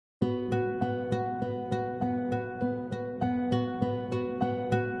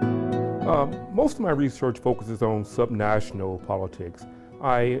Most of my research focuses on subnational politics.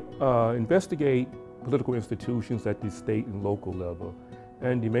 I investigate political institutions at the state and local level.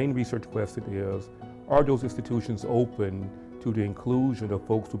 And the main research question is, are those institutions open to the inclusion of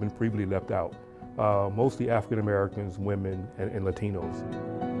folks who've been previously left out? Mostly African Americans, women, and Latinos.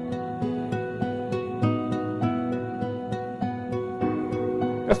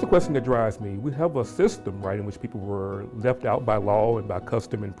 That's the question that drives me. We have a system, right, in which people were left out by law and by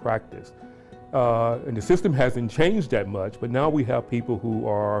custom and practice. And the system hasn't changed that much, but now we have people who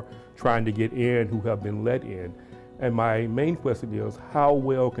are trying to get in, who have been let in. And my main question is, how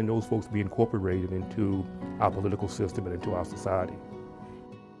well can those folks be incorporated into our political system and into our society?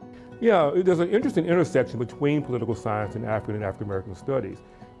 Yeah, there's an interesting intersection between political science and African American studies.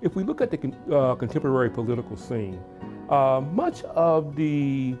 If we look at the contemporary political scene, much of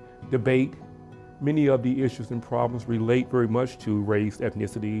the debate, many of the issues and problems relate very much to race,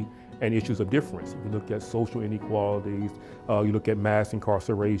 ethnicity, and issues of difference. If you look at social inequalities, you look at mass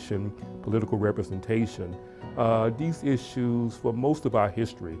incarceration, political representation, these issues for most of our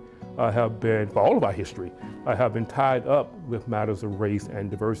history for all of our history, have been tied up with matters of race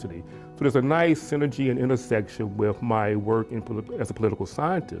and diversity. So there's a nice synergy and intersection with my work as a political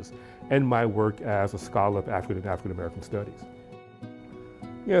scientist and my work as a scholar of African and African American studies.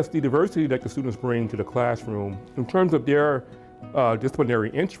 Yes, the diversity that the students bring to the classroom in terms of their disciplinary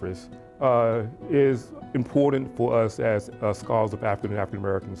interests is important for us as scholars of African and African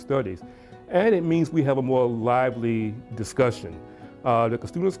American studies. And it means we have a more lively discussion. That the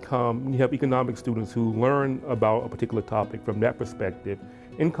students come, you have economic students who learn about a particular topic from that perspective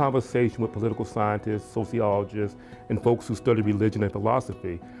in conversation with political scientists, sociologists, and folks who study religion and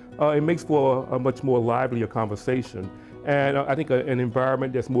philosophy. It makes for a much more livelier conversation, and I think an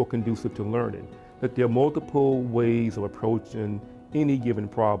environment that's more conducive to learning, that there are multiple ways of approaching any given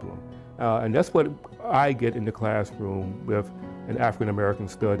problem. And that's what I get in the classroom with an African American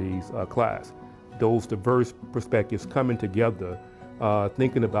Studies class. Those diverse perspectives coming together,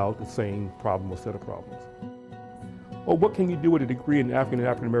 thinking about the same problem or set of problems. Well, what can you do with a degree in African and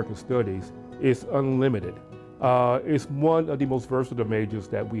African American Studies? It's unlimited. It's one of the most versatile majors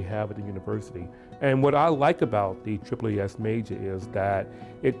that we have at the university. And what I like about the aaas major is that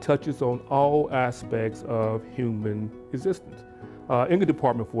it touches on all aspects of human existence. In the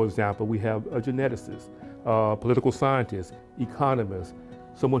department, for example, we have a geneticist, political scientist, economist,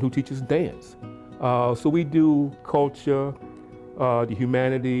 someone who teaches dance. So we do culture, the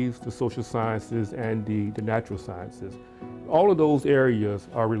humanities, the social sciences, and the natural sciences. All of those areas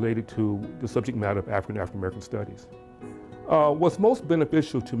are related to the subject matter of African and African American studies. What's most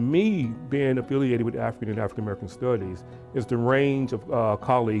beneficial to me being affiliated with African and African American studies is the range of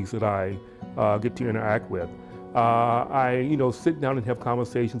colleagues that I get to interact with. I sit down and have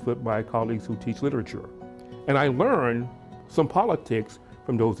conversations with my colleagues who teach literature. And I learn some politics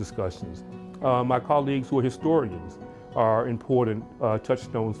from those discussions. My colleagues who are historians are important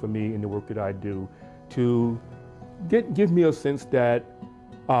touchstones for me in the work that I do to give me a sense that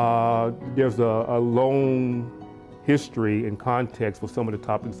there's a long history and context for some of the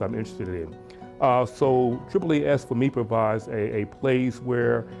topics I'm interested in. So aaas for me provides a place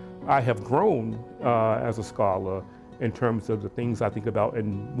where I have grown as a scholar in terms of the things I think about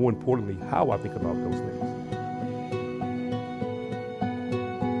and more importantly, how I think about those things.